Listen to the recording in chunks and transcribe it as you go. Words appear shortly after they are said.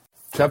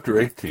Chapter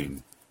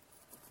 18,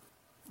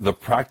 the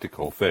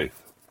practical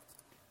faith.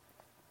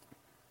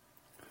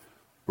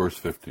 Verse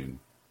 15.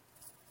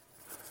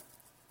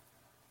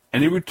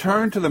 And he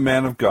returned to the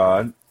man of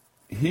God,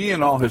 he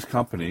and all his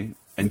company,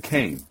 and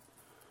came,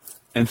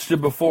 and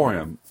stood before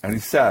him, and he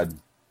said,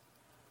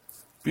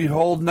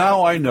 Behold,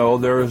 now I know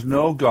there is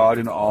no God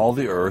in all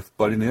the earth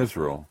but in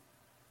Israel.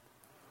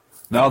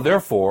 Now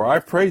therefore, I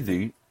pray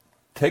thee,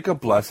 take a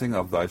blessing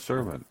of thy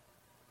servant.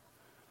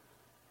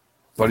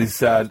 But he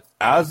said,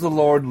 As the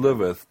Lord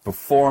liveth,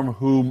 before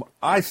whom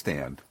I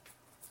stand,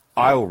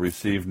 I will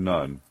receive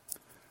none.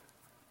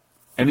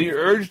 And he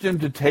urged him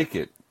to take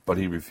it, but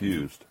he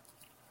refused.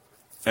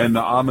 And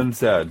Naaman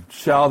said,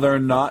 Shall there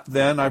not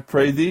then, I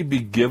pray thee, be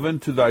given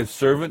to thy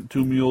servant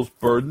 2 mules'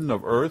 burden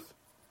of earth?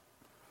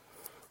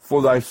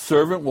 For thy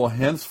servant will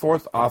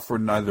henceforth offer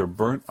neither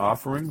burnt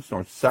offerings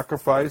nor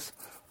sacrifice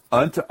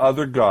unto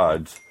other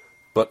gods,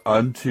 but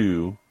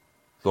unto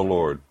the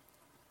Lord.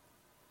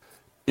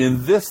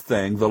 In this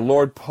thing the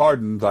Lord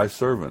pardon thy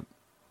servant,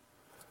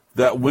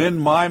 that when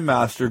my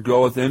master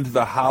goeth into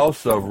the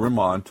house of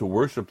Rimmon to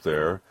worship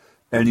there,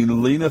 and he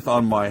leaneth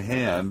on my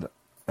hand,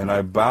 and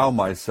I bow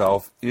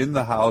myself in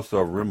the house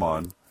of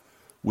Rimmon,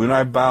 when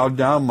I bow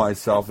down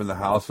myself in the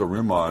house of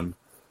Rimmon,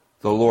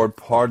 the Lord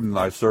pardon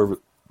thy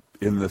servant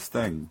in this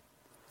thing.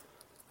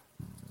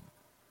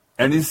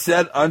 And he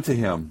said unto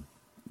him,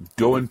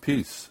 Go in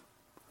peace.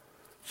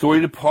 So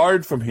he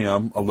departed from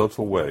him a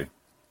little way.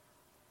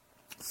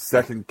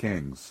 2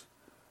 Kings,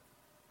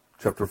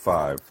 chapter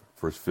 5,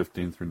 verse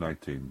 15 through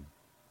 19.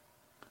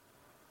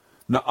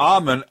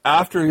 Naaman,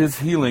 after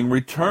his healing,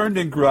 returned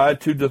in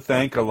gratitude to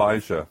thank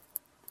Elijah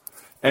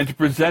and to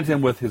present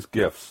him with his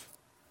gifts.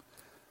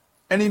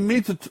 And he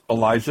meets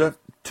Elijah.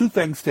 2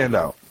 things stand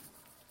out.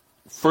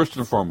 First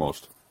and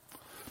foremost,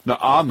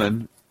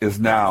 Naaman is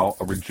now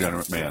a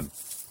regenerate man.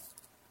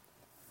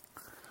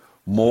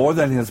 More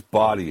than his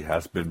body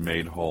has been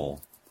made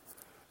whole.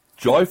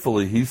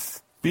 Joyfully he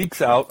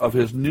speaks out of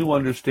his new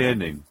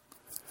understanding.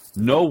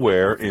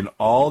 Nowhere in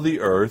all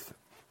the earth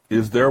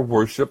is there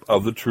worship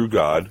of the true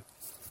God,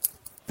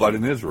 but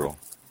in Israel.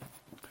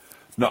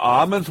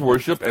 Naaman's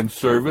worship and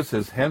service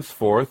is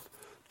henceforth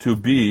to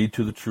be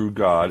to the true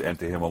God and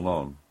to him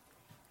alone.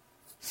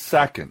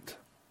 Second,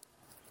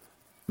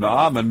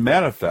 Naaman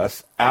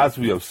manifests, as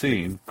we have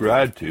seen,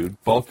 gratitude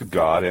both to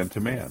God and to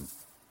man.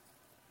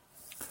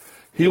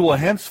 He will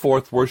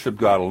henceforth worship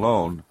God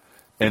alone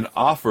and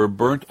offer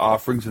burnt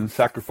offerings and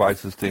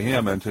sacrifices to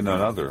him and to none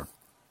other.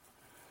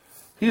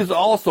 He is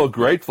also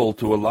grateful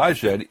to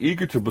Elijah and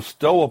eager to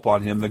bestow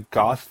upon him the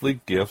costly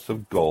gifts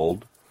of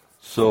gold,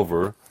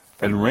 silver,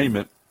 and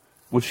raiment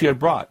which he had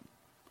brought.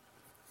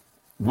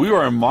 We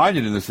are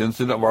reminded in this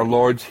incident of our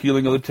Lord's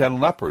healing of the 10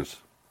 lepers.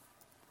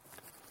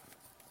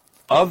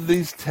 Of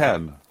these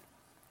 10,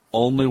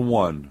 only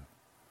one,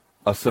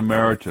 a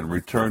Samaritan,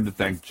 returned to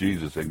thank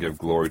Jesus and give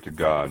glory to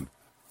God.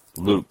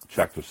 Luke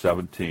chapter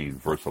 17,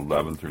 verse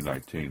 11 through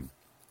 19.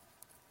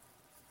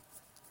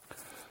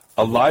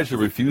 Elijah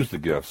refused the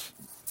gifts.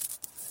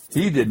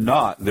 He did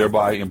not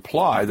thereby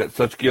imply that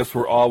such gifts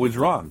were always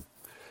wrong.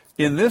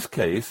 In this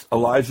case,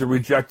 Elijah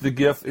rejected the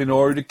gift in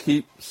order to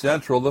keep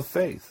central the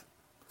faith.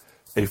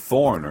 A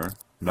foreigner,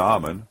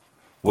 Naaman,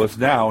 was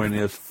now in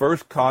his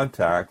first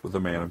contact with the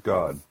man of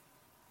God.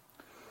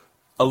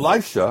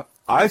 Elisha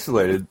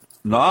isolated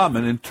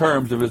Naaman in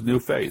terms of his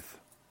new faith.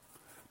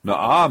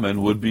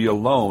 Naaman would be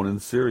alone in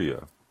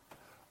Syria,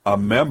 a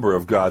member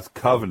of God's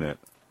covenant,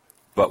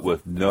 but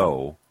with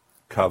no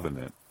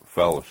covenant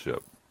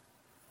fellowship.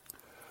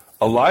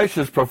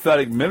 Elisha's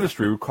prophetic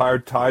ministry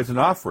required tithes and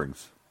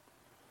offerings.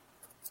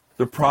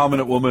 The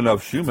prominent woman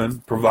of Shunem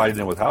provided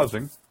him with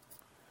housing.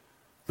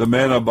 The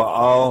man of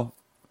Baal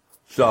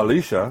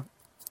Shalisha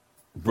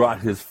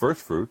brought his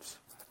first fruits,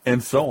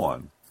 and so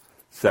on.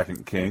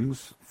 2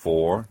 Kings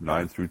 4,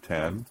 9 through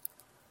 10,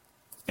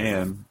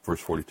 and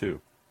verse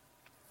 42.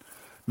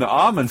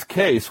 Naaman's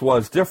case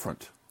was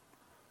different.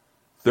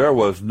 There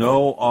was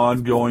no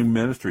ongoing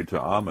ministry to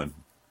Naaman.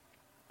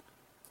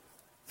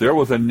 There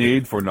was a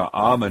need for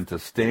Naaman to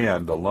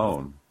stand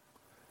alone.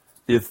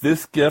 If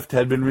this gift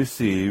had been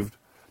received,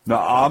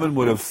 Naaman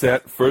would have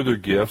sent further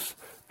gifts,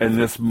 and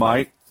this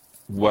might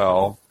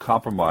well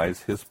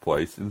compromise his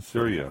place in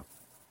Syria.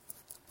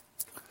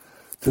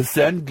 To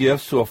send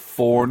gifts to a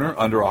foreigner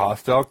under a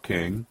hostile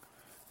king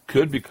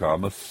could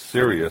become a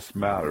serious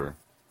matter.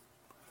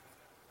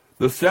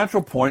 The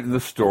central point in the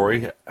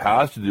story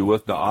has to do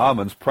with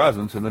Naaman's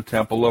presence in the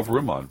temple of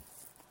Rimmon,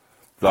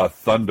 the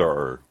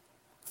thunderer,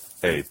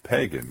 a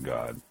pagan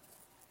god.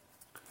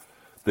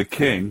 The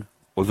king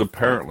was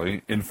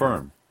apparently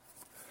infirm.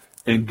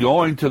 In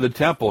going to the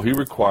temple, he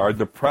required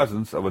the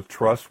presence of a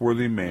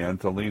trustworthy man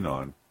to lean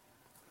on.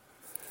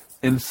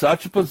 In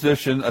such a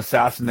position,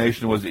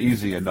 assassination was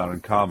easy and not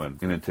uncommon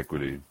in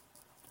antiquity.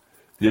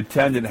 The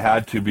attendant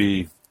had to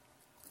be,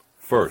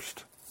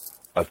 first,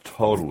 a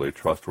totally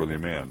trustworthy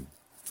man.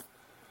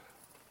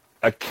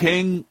 A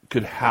king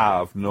could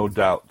have no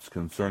doubts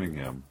concerning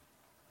him.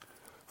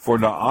 For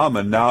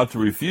Naaman now to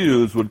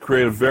refuse would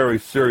create very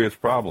serious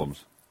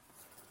problems.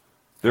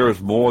 There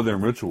is more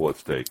than ritual at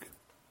stake.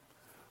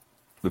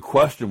 The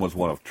question was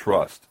one of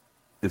trust,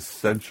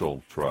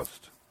 essential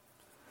trust.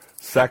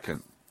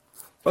 Second,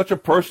 such a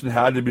person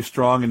had to be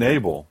strong and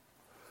able,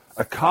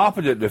 a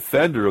competent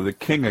defender of the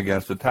king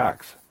against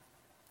attacks.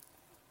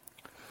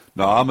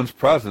 Naaman's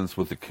presence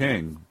with the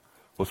king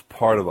was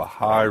part of a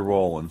high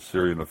role in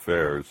Syrian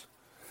affairs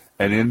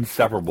and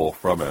inseparable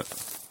from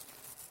it.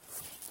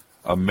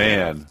 A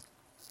man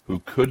who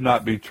could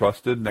not be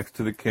trusted next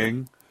to the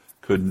king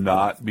could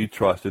not be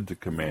trusted to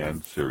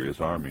command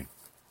Syria's army.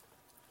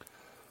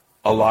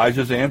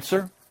 Elijah's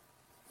answer,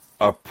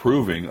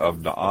 approving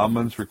of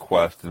Naaman's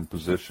request and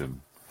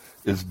position,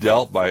 is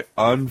dealt by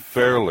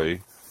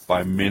unfairly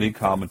by many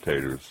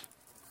commentators.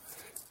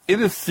 It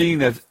is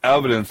seen as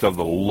evidence of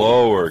the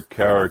lower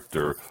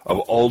character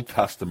of Old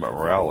Testament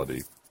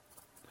morality.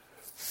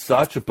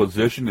 Such a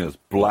position is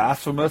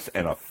blasphemous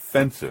and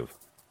offensive.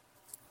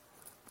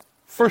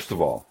 First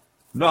of all,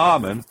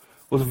 Naaman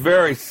was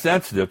very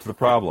sensitive to the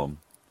problem,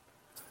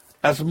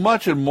 as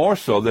much and more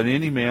so than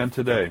any man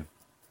today.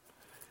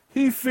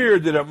 He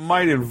feared that it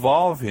might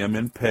involve him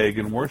in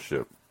pagan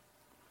worship,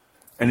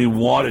 and he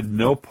wanted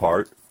no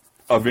part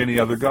of any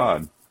other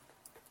god.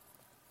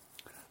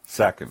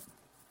 Second,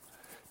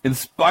 in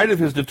spite of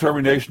his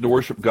determination to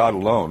worship God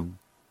alone,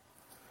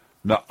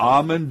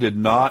 Naaman did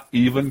not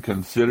even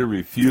consider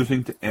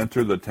refusing to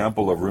enter the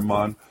temple of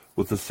Rimmon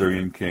with the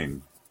Syrian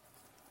king.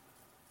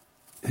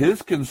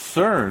 His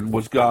concern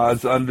was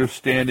God's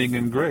understanding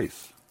and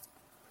grace.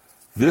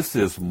 This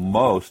is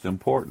most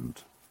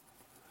important.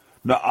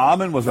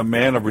 Naaman was a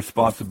man of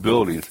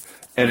responsibilities,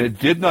 and it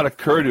did not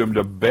occur to him to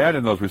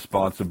abandon those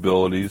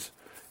responsibilities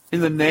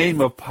in the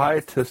name of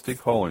pietistic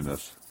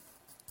holiness.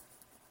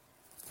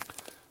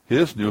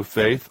 His new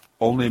faith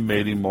only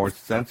made him more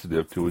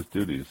sensitive to his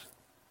duties.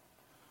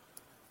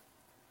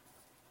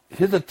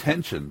 His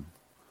attention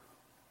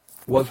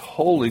was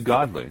wholly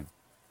godly.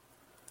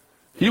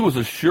 He was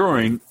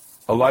assuring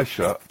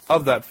Elisha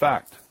of that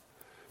fact,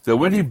 that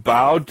when he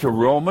bowed to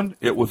Rimmon,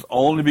 it was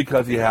only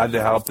because he had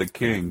to help the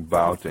king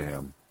bow to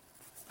him.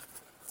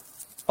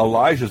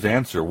 Elijah's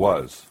answer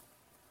was,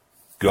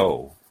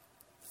 "Go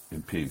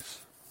in peace."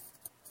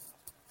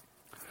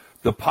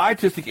 The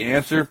pietistic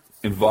answer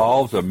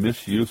involves a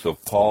misuse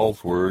of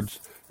Paul's words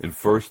in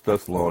 1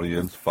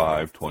 Thessalonians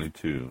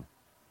 5:22.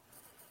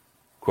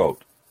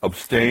 Quote,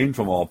 "Abstain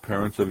from all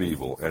appearance of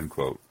evil," end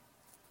quote.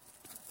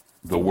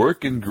 The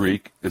work in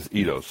Greek is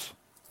eidos,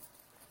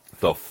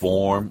 the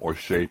form or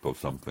shape of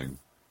something,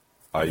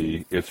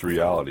 i.e., its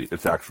reality,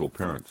 its actual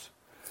appearance.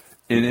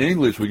 In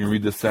English, we can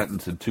read this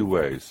sentence in two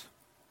ways.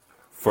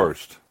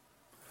 First,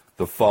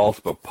 the false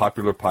but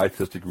popular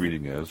pietistic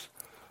reading is,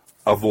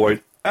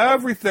 avoid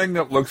everything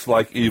that looks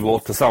like evil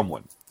to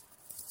someone.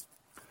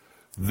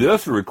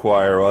 This would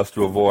require us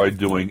to avoid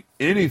doing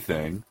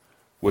anything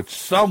which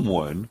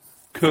someone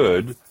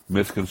could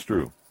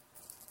misconstrue.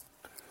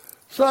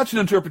 Such an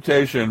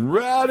interpretation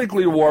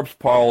radically warps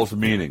Paul's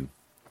meaning.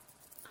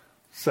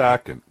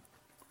 Second,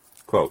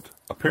 quote,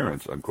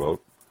 "appearance,"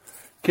 unquote,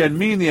 can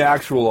mean the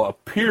actual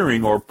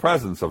appearing or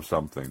presence of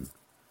something.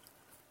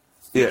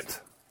 It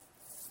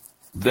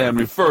then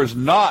refers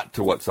not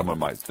to what someone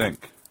might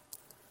think,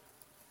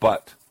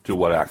 but to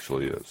what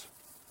actually is.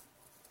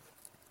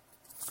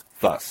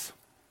 Thus,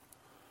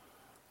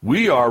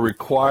 we are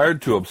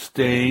required to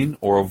abstain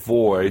or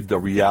avoid the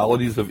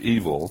realities of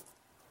evil,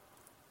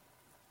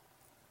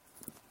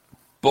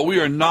 but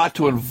we are not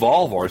to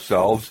involve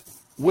ourselves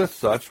with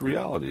such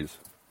realities.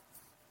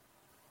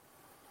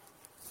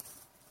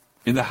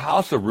 In the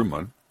house of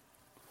Rimmon,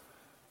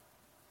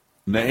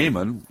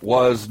 Naaman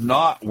was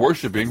not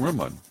worshiping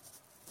Rimmon.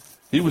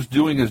 He was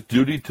doing his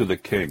duty to the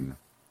king.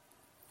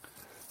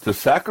 To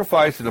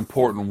sacrifice an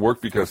important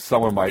work because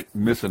someone might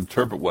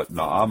misinterpret what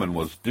Naaman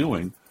was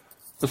doing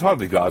is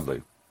hardly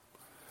godly.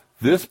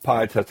 This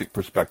pietistic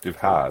perspective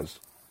has,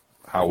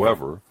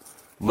 however,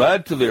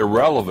 led to the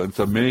irrelevance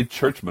of many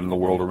churchmen in the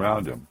world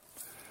around him.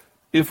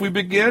 If we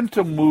begin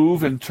to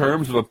move in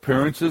terms of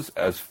appearances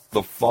as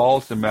the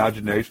false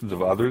imaginations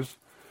of others,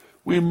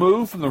 we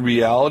move from the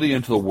reality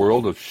into the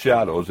world of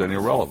shadows and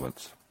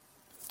irrelevance.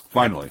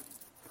 Finally,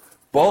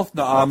 both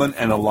Naaman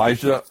and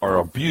Elijah are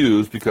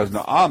abused because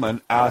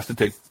Naaman asked to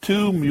take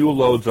 2 mule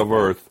loads of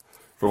earth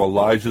from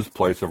Elijah's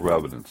place of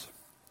residence.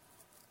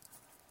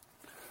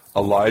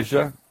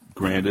 Elijah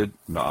granted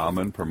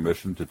Naaman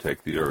permission to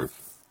take the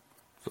earth.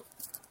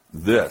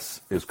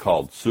 This is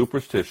called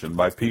superstition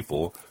by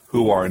people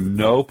who are in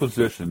no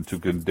position to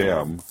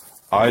condemn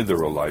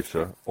either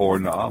Elisha or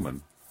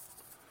Naaman.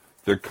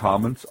 Their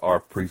comments are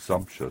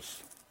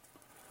presumptuous.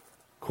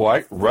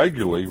 Quite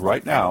regularly,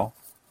 right now,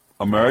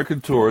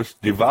 American tourists,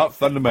 devout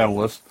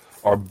fundamentalists,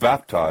 are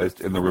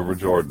baptized in the River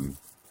Jordan.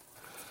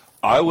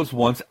 I was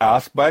once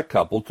asked by a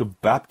couple to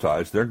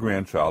baptize their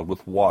grandchild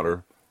with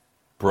water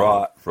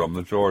brought from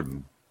the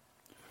Jordan.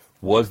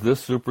 Was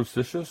this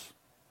superstitious?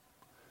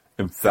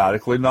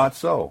 Emphatically not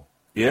so.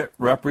 It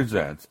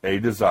represents a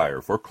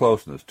desire for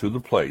closeness to the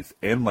place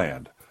and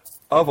land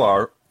of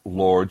our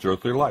Lord's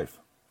earthly life.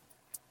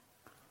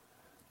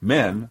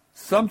 Men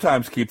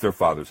sometimes keep their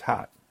father's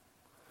hat,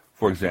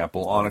 for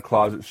example, on a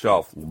closet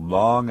shelf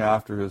long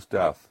after his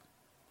death.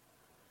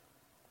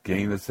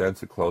 Gain a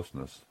sense of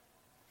closeness.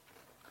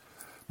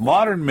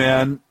 Modern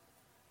man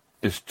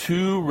is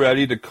too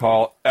ready to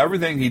call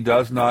everything he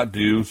does not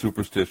do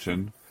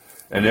superstition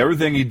and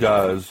everything he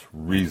does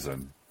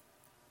reason.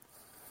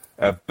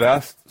 At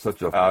best,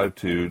 such an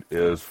attitude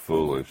is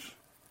foolish.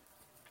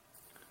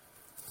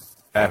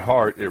 At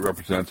heart, it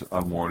represents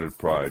unwarranted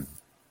pride.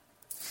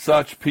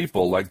 Such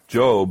people, like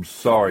Job's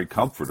sorry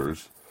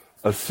comforters,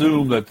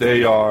 assume that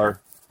they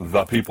are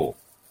the people,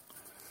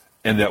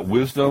 and that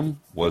wisdom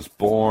was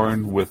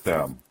born with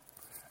them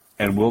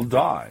and will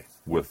die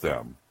with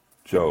them.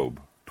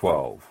 Job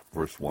 12,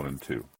 verse 1 and 2.